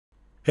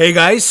Hey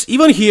guys,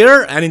 Ivan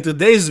here, and in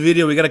today's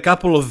video we got a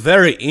couple of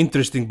very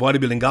interesting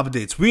bodybuilding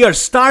updates. We are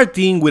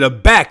starting with a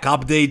back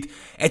update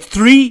at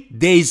 3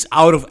 days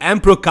out of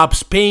Emperor Cup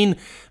Spain.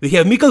 We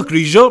have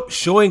Krizo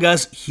showing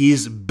us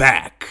his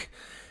back.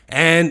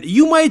 And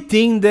you might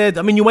think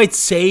that, you might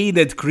say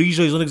that Krizo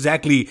is not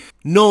exactly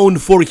known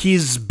for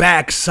his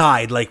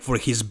backside, like for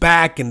his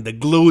back and the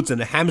glutes and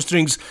the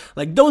hamstrings.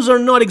 Like, those are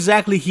not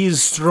exactly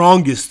his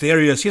strongest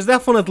areas. He's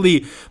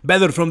definitely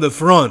better from the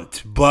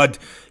front, but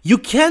you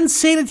can't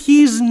say that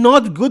he's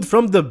not good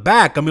from the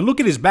back. Look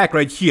at his back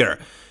right here.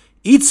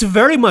 It's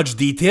very much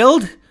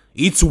detailed,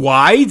 it's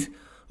wide.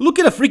 Look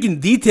at the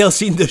freaking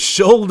details in the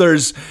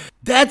shoulders.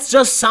 That's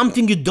just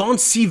something you don't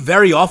see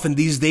very often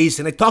these days,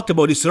 and I talked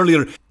about this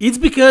earlier. It's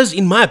because,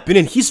 in my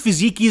opinion, his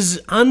physique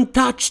is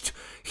untouched.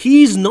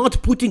 He's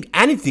not putting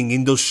anything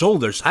in those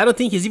shoulders. I don't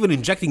think he's even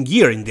injecting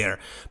gear in there.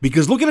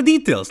 Because look at the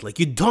details. Like,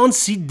 you don't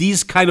see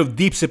these kind of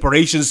deep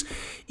separations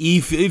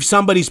if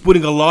somebody's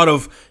putting a lot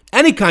of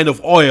any kind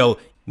of oil.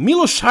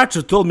 Milos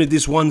Harcher told me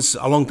this once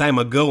a long time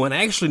ago, and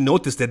I actually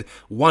noticed that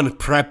one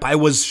prep I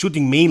was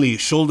shooting mainly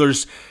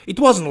shoulders. It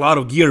wasn't a lot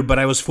of gear, but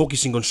I was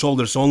focusing on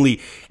shoulders only,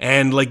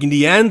 and like in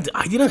the end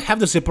I didn't have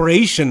the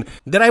separation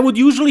that I would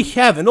usually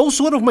have. And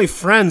also one of my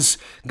friends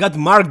got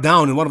marked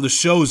down in one of the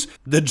shows.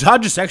 The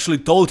judges actually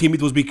told him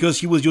it was because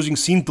he was using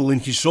Synthol in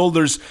his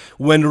shoulders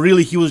when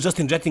really he was just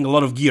injecting a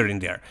lot of gear in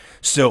there.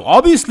 So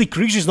obviously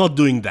Krizo is not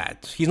doing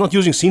that. He's not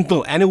using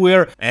Synthol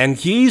anywhere, and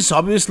he's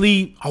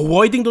obviously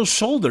avoiding those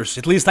shoulders.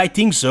 At least I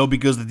think so,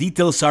 because the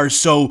details are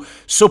so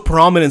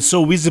prominent,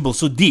 so visible,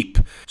 so deep.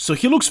 So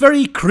he looks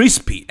very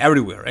crispy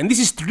everywhere. And this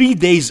is 3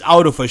 days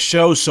out of a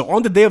show, so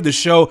on the day of the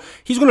show,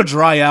 he's gonna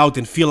dry out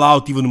and fill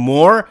out even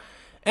more.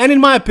 And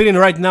in my opinion,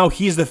 right now,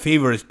 he's the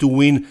favorite to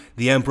win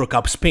the Emperor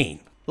Cup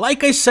Spain.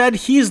 Like I said,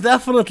 he is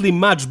definitely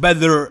much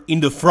better in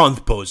the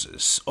front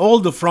poses. All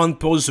the front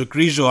poses of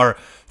Krizo are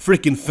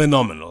freaking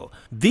phenomenal.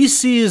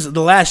 This is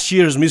the last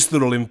year's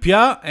Mr.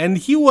 Olympia, and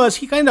he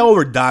kind of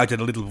overdieted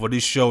a little for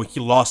this show.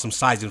 He lost some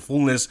size and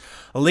fullness.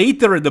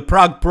 Later at the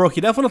Prague Pro, he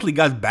definitely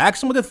got back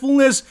some of that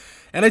fullness.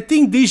 And I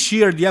think this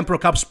year, the Emperor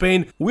Cup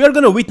Spain, we are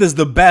gonna witness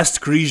the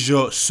best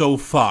Krizo so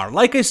far.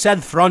 Like I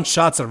said, front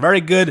shots are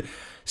very good.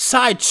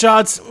 Side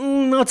shots,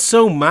 not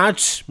so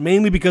much,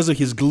 mainly because of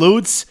his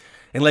glutes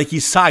and like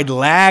his side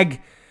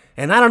leg.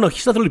 And I don't know,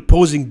 he's not really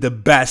posing the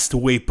best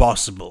way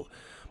possible.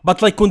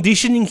 But like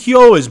conditioning, he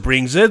always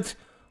brings it.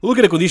 Look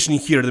at the conditioning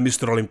here at the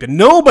Mr. Olympia.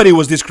 Nobody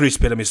was this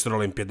crispy at the Mr.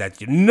 Olympia that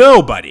year.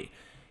 Nobody.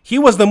 He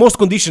was the most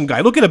conditioned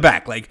guy. Look at the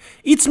back. Like,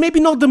 it's maybe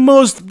not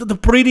the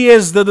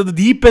prettiest, the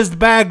deepest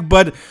back,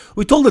 but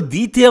with all the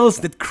details,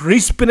 that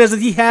crispiness that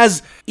he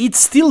has, it's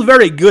still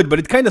very good, but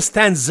it kind of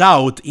stands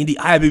out in the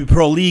IFBB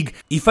Pro League.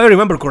 If I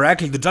remember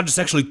correctly, the judges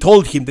actually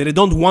told him that they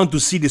don't want to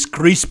see this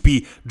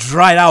crispy,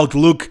 dried out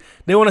look.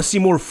 They want to see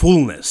more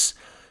fullness.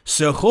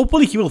 So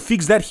hopefully he will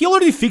fix that. He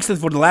already fixed it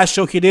for the last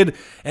show he did,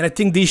 and I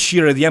think this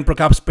year at the Emperor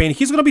Cup Spain,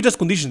 he's gonna be just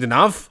conditioned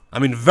enough.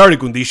 Very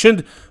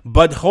conditioned,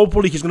 but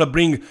hopefully he's gonna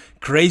bring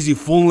crazy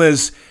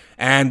fullness,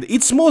 and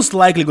it's most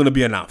likely gonna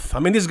be enough.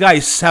 This guy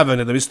is 7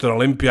 at the Mr.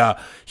 Olympia.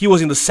 He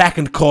was in the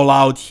second call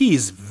out. He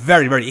is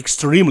very,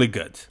 extremely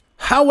good.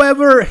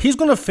 However, he's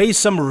gonna face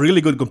some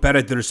really good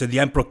competitors at the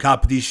Emperor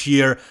Cup this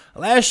year.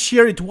 Last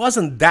year it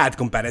wasn't that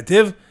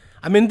competitive.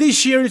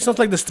 This year it's not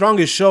like the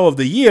strongest show of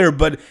the year,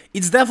 but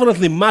it's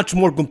definitely much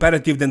more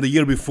competitive than the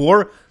year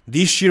before.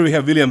 This year we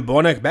have William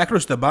Bonek,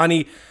 Behrouz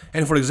Tabani,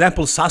 and for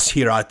example Sas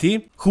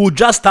Heirati, who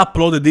just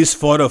uploaded this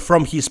photo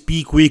from his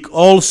peak week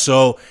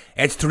also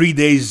at 3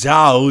 days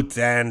out,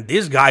 and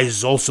this guy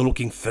is also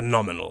looking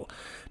phenomenal.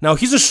 Now,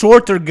 he's a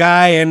shorter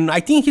guy, and I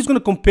think he's gonna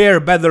compare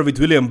better with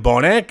William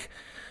Bonek,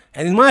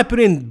 and in my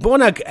opinion,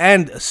 Bonek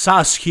and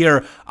Sas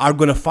here are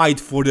gonna fight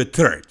for the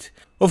third.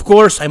 Of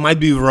course, I might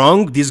be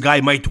wrong. This guy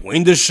might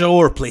win the show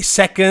or play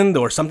second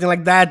or something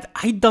like that.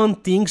 I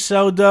don't think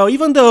so, though.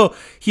 Even though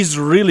he's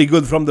really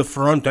good from the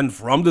front and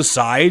from the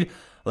side,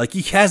 like,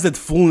 he has that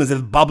fullness,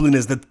 that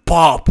bubbliness, that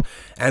pop,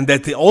 and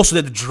also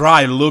that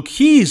dry look.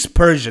 He is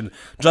Persian,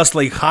 just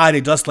like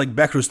Heidi, just like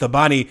Behrouz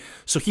Tabani.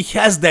 So he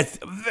has that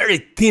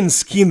very thin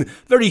skin,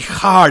 very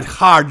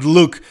hard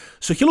look.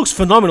 So he looks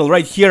phenomenal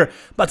right here.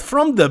 But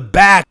from the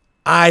back,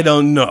 I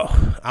don't know.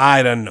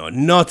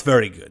 Not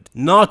very good.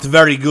 Not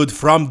very good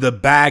from the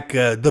back.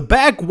 The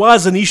back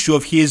was an issue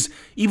of his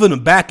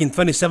even back in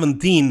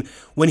 2017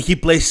 when he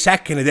placed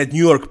second at that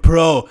New York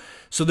Pro.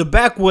 So the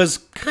back was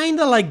kind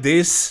of like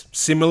this,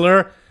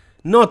 similar.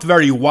 Not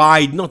very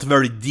wide, not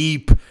very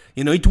deep.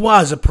 It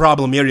was a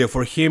problem area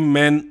for him,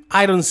 and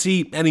I don't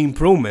see any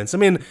improvements.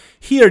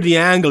 Here the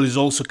angle is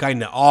also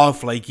kind of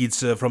off, like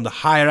it's from the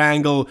higher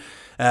angle.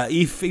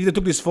 If they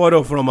took this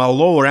photo from a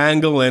lower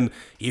angle, and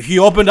if he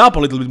opened up a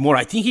little bit more,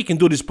 I think he can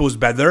do this pose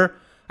better.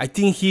 I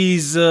think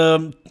he's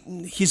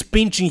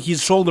pinching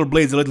his shoulder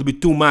blades a little bit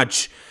too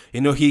much.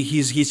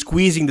 He's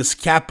squeezing the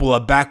scapula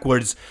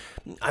backwards.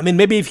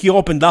 Maybe if he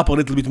opened up a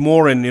little bit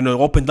more and,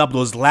 opened up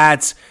those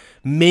lats,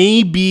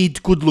 maybe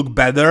it could look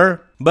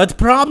better. But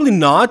probably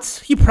not.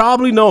 He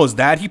probably knows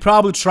that. He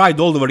probably tried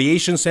all the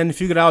variations and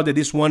figured out that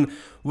this one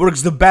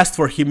works the best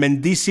for him,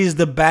 and this is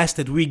the best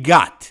that we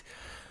got.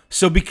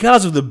 So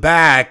because of the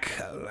back,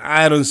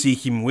 I don't see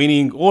him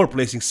winning or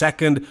placing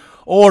second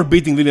or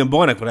beating William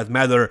Bonac for that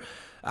matter.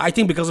 I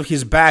think because of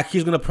his back,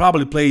 he's gonna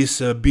probably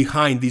place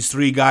behind these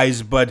three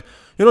guys, but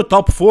you know,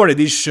 top 4 at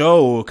this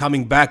show,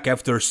 coming back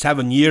after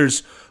 7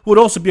 years, would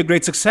also be a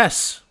great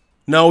success.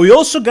 Now, we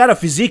also got a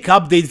physique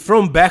update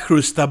from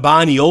Behrouz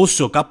Tabani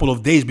also a couple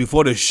of days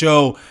before the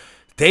show.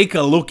 Take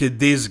a look at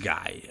this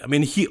guy. I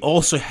mean, he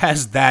also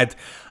has that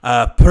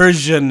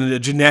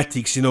Persian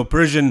genetics, you know,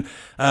 Persian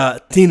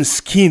thin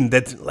skin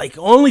that, like,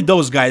 only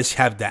those guys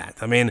have that.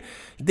 I mean,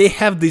 they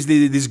have this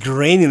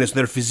graininess to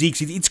their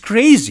physiques. It's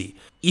crazy.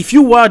 If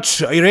you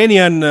watch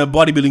Iranian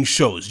bodybuilding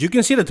shows, you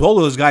can see that all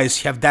those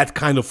guys have that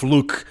kind of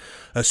look.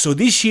 So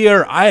this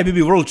year,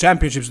 IFBB World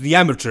Championships, the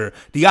amateur,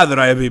 the other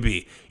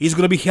IFBB, is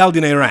going to be held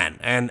in Iran.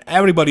 And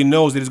everybody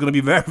knows that it's going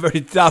to be very,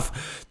 very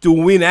tough to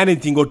win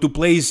anything or to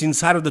place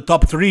inside of the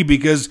top 3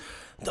 because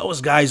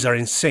those guys are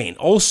insane.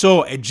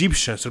 Also,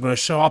 Egyptians are going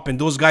to show up, and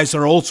those guys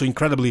are also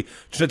incredibly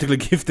genetically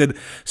gifted.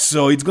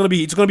 So it's going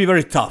to be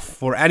very tough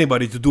for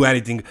anybody to do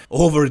anything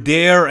over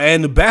there.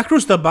 And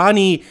Behrouz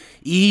Tabani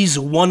is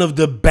one of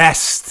the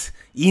best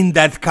in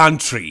that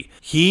country.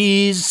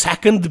 He's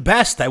second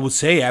best, I would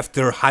say,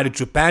 after Heirati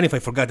Japan. If I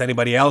forgot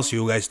anybody else,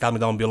 you guys tell me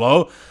down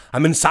below. I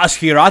mean, Sas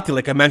Heirati,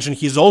 like I mentioned,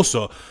 he's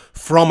also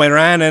from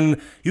Iran,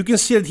 and you can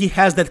see that he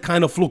has that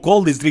kind of look.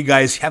 All these 3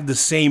 guys have the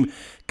same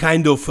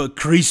kind of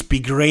crispy,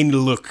 grainy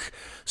look.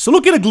 So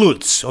look at the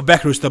glutes of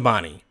Behrouz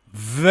Tabani.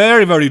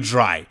 Very, very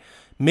dry.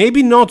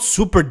 Maybe not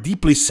super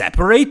deeply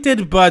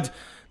separated, but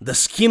the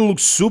skin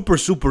looks super,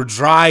 super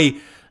dry.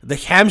 The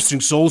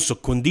hamstrings also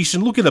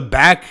conditioned. Look at the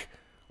back.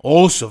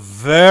 Also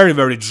very,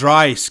 very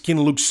dry. Skin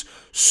looks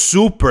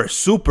super,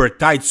 super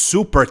tight,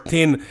 super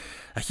thin.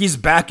 His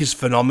back is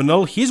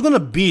phenomenal. He's gonna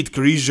beat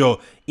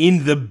Krizo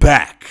in the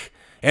back.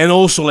 And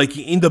also like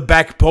in the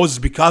back poses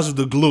because of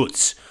the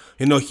glutes.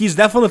 You know, he's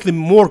definitely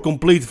more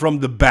complete from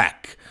the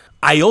back.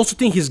 I also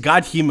think he's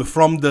got him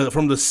from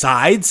the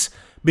sides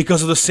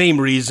because of the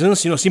same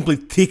reasons. You know, simply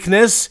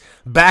thickness,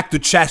 back to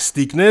chest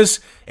thickness,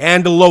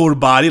 and the lower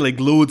body, like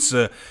glutes,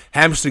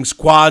 hamstrings,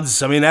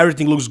 quads. I mean,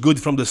 everything looks good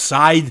from the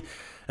side.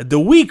 The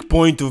weak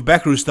point of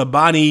Behrouz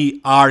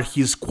Tabani are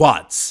his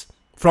quads,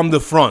 from the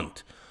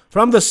front.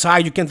 From the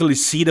side, you can't really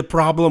see the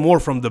problem, or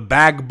from the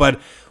back, but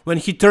when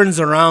he turns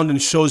around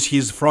and shows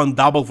his front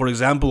double, for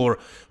example, or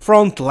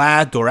front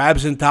lat, or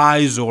absent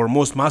thighs, or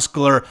most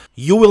muscular,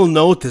 you will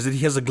notice that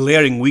he has a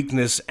glaring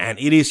weakness, and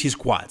it is his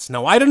quads.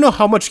 Now, I don't know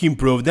how much he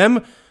improved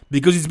them,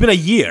 because it's been a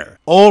year,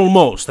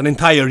 almost an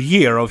entire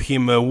year of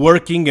him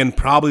working and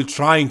probably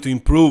trying to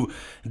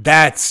improve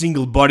that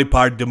single body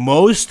part the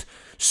most.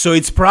 So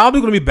it's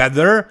probably going to be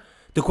better.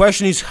 The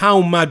question is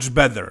how much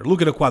better.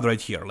 Look at the quad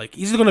right here. Like,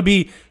 is it going to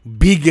be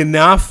big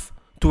enough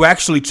to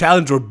actually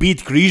challenge or beat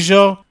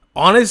Krizo?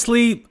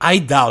 Honestly, I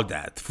doubt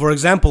that. For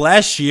example,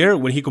 last year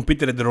when he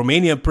competed at the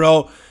Romanian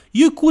Pro,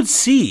 you could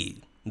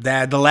see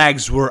that the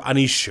legs were an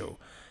issue.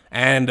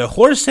 And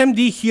Horse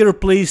MD here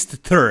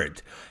placed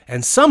 3rd.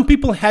 And some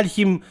people had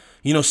him,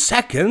 you know,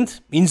 2nd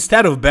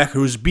instead of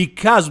Behrouz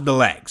because of the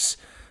legs.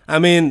 I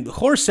mean,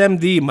 Horse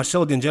MD,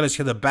 Marcelo De Angelis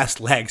had the best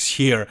legs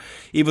here,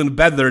 even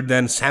better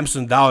than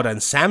Samson Dauda,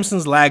 and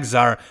Samson's legs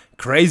are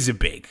crazy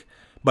big.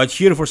 But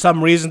here, for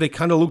some reason, they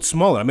kind of looked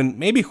smaller. I mean,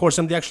 maybe Horse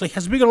MD actually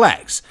has bigger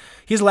legs.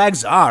 His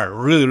legs are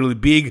really, really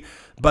big,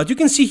 but you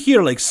can see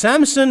here, like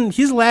Samson,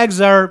 his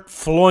legs are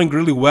flowing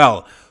really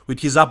well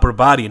with his upper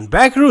body, and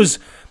Behrouz,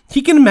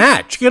 he can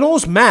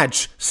almost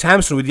match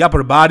Samson with the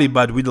upper body,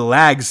 but with the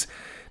legs,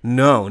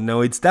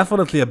 no, it's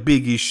definitely a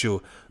big issue.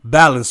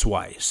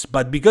 Balance-wise,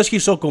 but because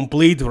he's so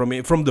complete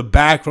from the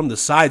back, from the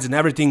sides and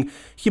everything,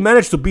 he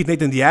managed to beat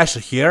Nathan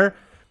Diasha here,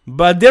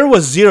 but there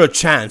was 0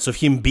 chance of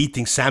him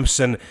beating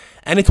Samson,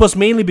 and it was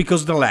mainly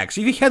because of the legs.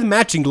 If he had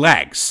matching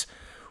legs,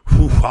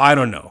 I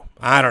don't know,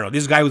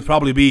 this guy would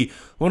probably be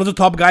one of the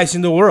top guys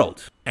in the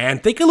world.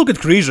 And take a look at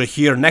Krizo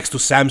here next to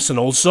Samson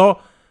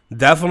also,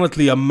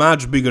 definitely a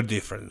much bigger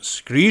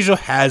difference. Krizo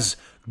has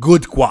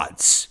good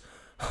quads.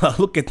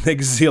 Look at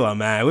Nexzilla,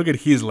 man. Look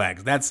at his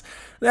legs.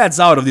 That's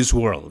out of this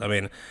world. I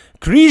mean,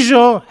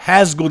 Krizo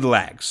has good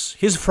legs.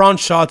 His front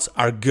shots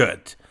are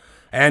good.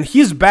 And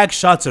his back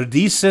shots are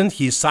decent.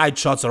 His side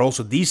shots are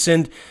also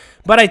decent.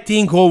 But I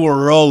think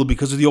overall,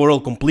 because of the overall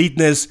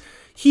completeness,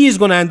 he is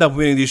going to end up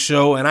winning this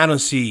show. And I don't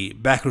see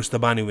Behrouz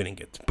Tabani winning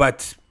it.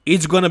 But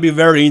it's going to be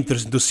very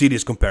interesting to see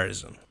this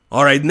comparison.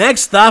 Alright,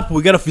 next up,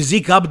 we got a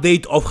physique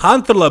update of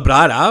Hunter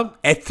Labrada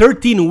at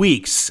 13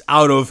 weeks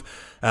out of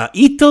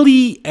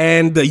Italy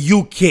and the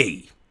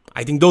UK.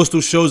 I think those 2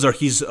 shows are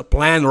his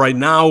plan right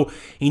now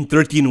in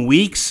 13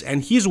 weeks,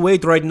 and his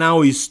weight right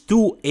now is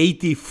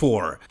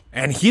 284.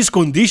 And his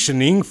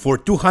conditioning for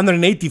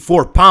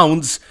 284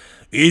 pounds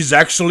is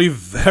actually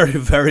very,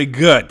 very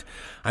good.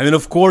 I mean,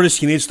 of course,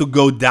 he needs to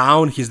go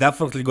down. He's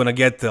definitely gonna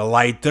get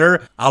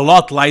lighter, a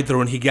lot lighter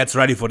when he gets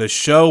ready for the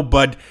show,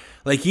 but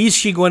Like,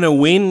 is he gonna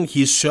win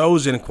his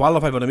shows and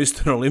qualify for the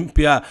Mr.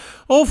 Olympia?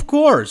 Of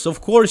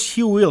course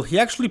he will. He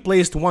actually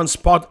placed one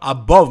spot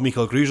above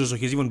Krizo, so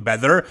he's even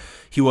better.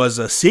 He was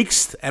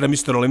 6th at a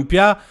Mr.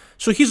 Olympia,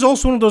 so he's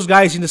also one of those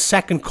guys in the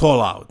second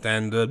call-out,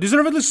 and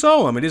deservedly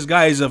so. I mean, this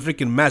guy is a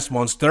freaking mass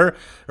monster,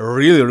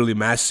 really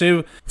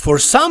massive. For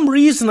some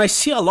reason, I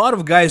see a lot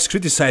of guys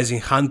criticizing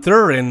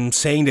Hunter and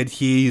saying that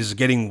he's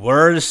getting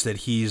worse, that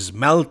he's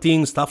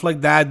melting, stuff like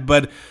that,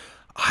 but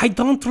I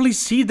don't really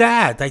see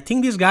that. I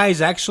think this guy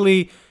is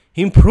actually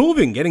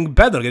improving, getting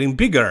better, getting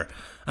bigger.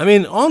 I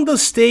mean, on the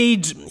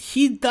stage,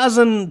 he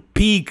doesn't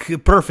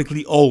peak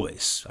perfectly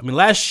always. I mean,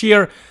 last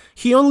year,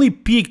 he only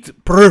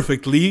peaked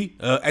perfectly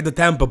at the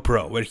Tampa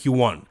Pro, where he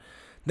won.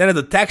 Then at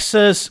the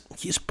Texas,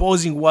 his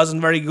posing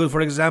wasn't very good,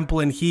 for example,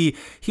 and he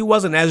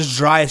wasn't as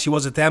dry as he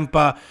was at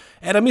Tampa.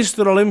 At a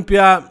Mr.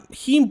 Olympia,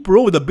 he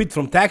improved a bit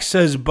from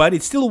Texas, but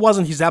it still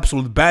wasn't his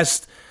absolute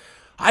best.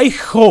 I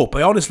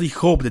honestly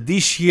hope that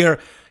this year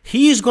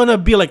he's gonna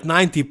be like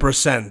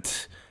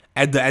 90%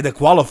 at the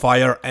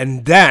qualifier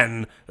and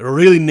then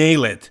really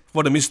nail it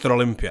for the Mr.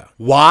 Olympia.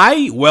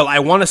 Why? Well, I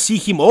want to see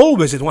him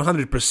always at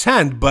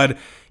 100%, but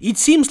it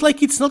seems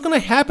like it's not gonna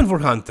happen for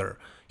Hunter.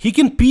 He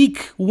can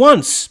peak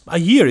once a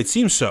year, it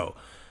seems so.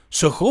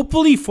 So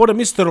hopefully for the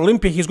Mr.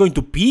 Olympia he's going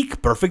to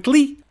peak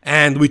perfectly,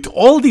 and with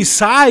all this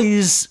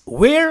size,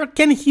 where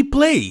can he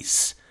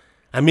place?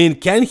 I mean,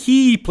 can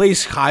he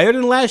place higher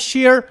than last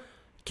year?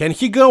 Can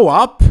he go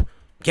up?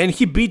 Can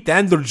he beat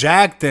Andrew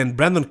Jack and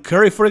Brandon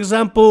Curry, for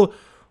example?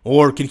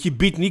 Or can he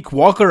beat Nick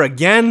Walker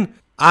again?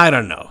 I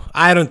don't know.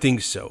 I don't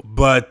think so.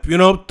 But, you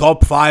know,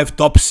 top 5,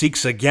 top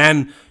 6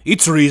 again,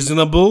 it's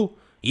reasonable.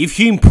 If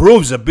he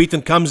improves a bit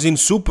and comes in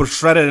super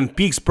shredded and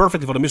peaks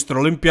perfectly for the Mr.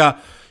 Olympia,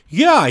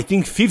 yeah, I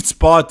think 5th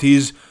spot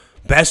is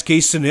best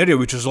case scenario,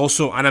 which is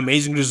also an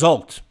amazing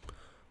result.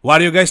 What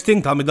do you guys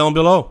think? Tell me down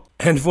below.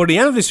 And for the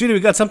end of this video,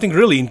 we got something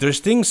really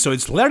interesting. So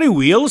it's Larry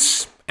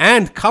Wheels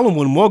and Calum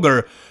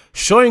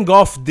showing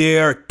off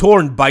their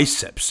torn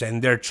biceps,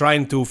 and they're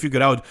trying to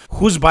figure out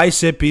whose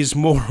bicep is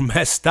more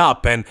messed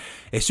up. And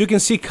as you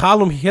can see,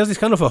 Calum, he has this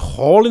kind of a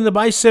hole in the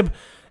bicep,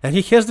 and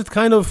he has that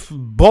kind of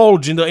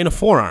bulge in the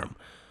forearm.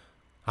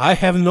 I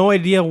have no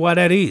idea what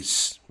that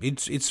is.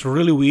 It's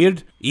really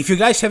weird. If you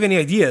guys have any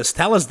ideas,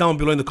 tell us down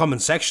below in the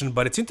comment section,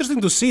 but it's interesting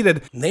to see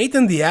that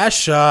Nathan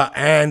Diasha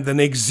and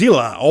Nick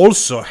Zilla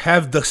also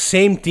have the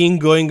same thing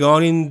going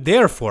on in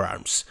their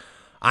forearms.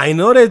 I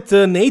know that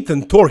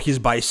Nathan tore his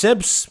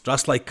biceps,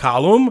 just like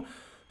Calum,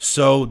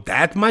 so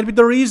that might be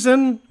the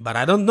reason, but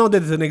I don't know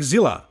that Nick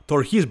Zilla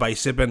tore his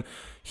bicep, and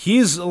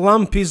his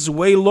lump is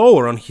way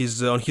lower on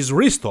his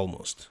wrist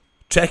almost.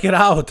 Check it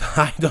out,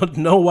 I don't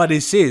know what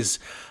this is.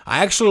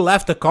 I actually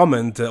left a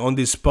comment on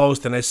this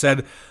post and I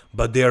said,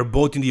 but they are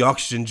both in the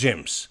oxygen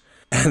gyms.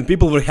 And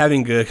people were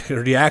having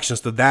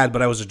reactions to that,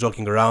 but I was just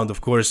joking around, of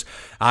course.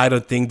 I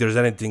don't think there's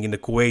anything in the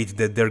Kuwait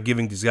that they're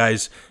giving these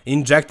guys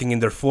injecting in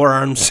their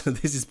forearms.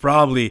 This is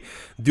probably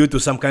due to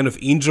some kind of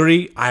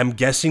injury, I'm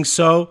guessing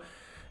so.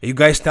 You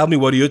guys tell me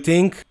what do you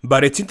think.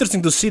 But it's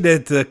interesting to see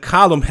that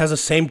Calum has the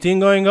same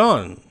thing going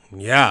on.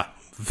 Yeah,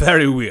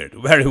 very weird,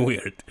 very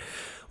weird.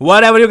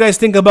 Whatever you guys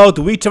think about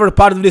whichever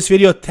part of this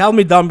video, tell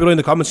me down below in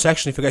the comment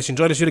section. If you guys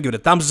enjoyed this video, give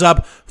it a thumbs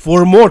up.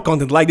 For more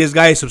content like this,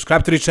 guys,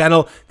 subscribe to the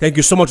channel. Thank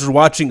you so much for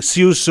watching.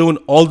 See you soon.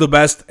 All the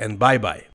best and bye-bye.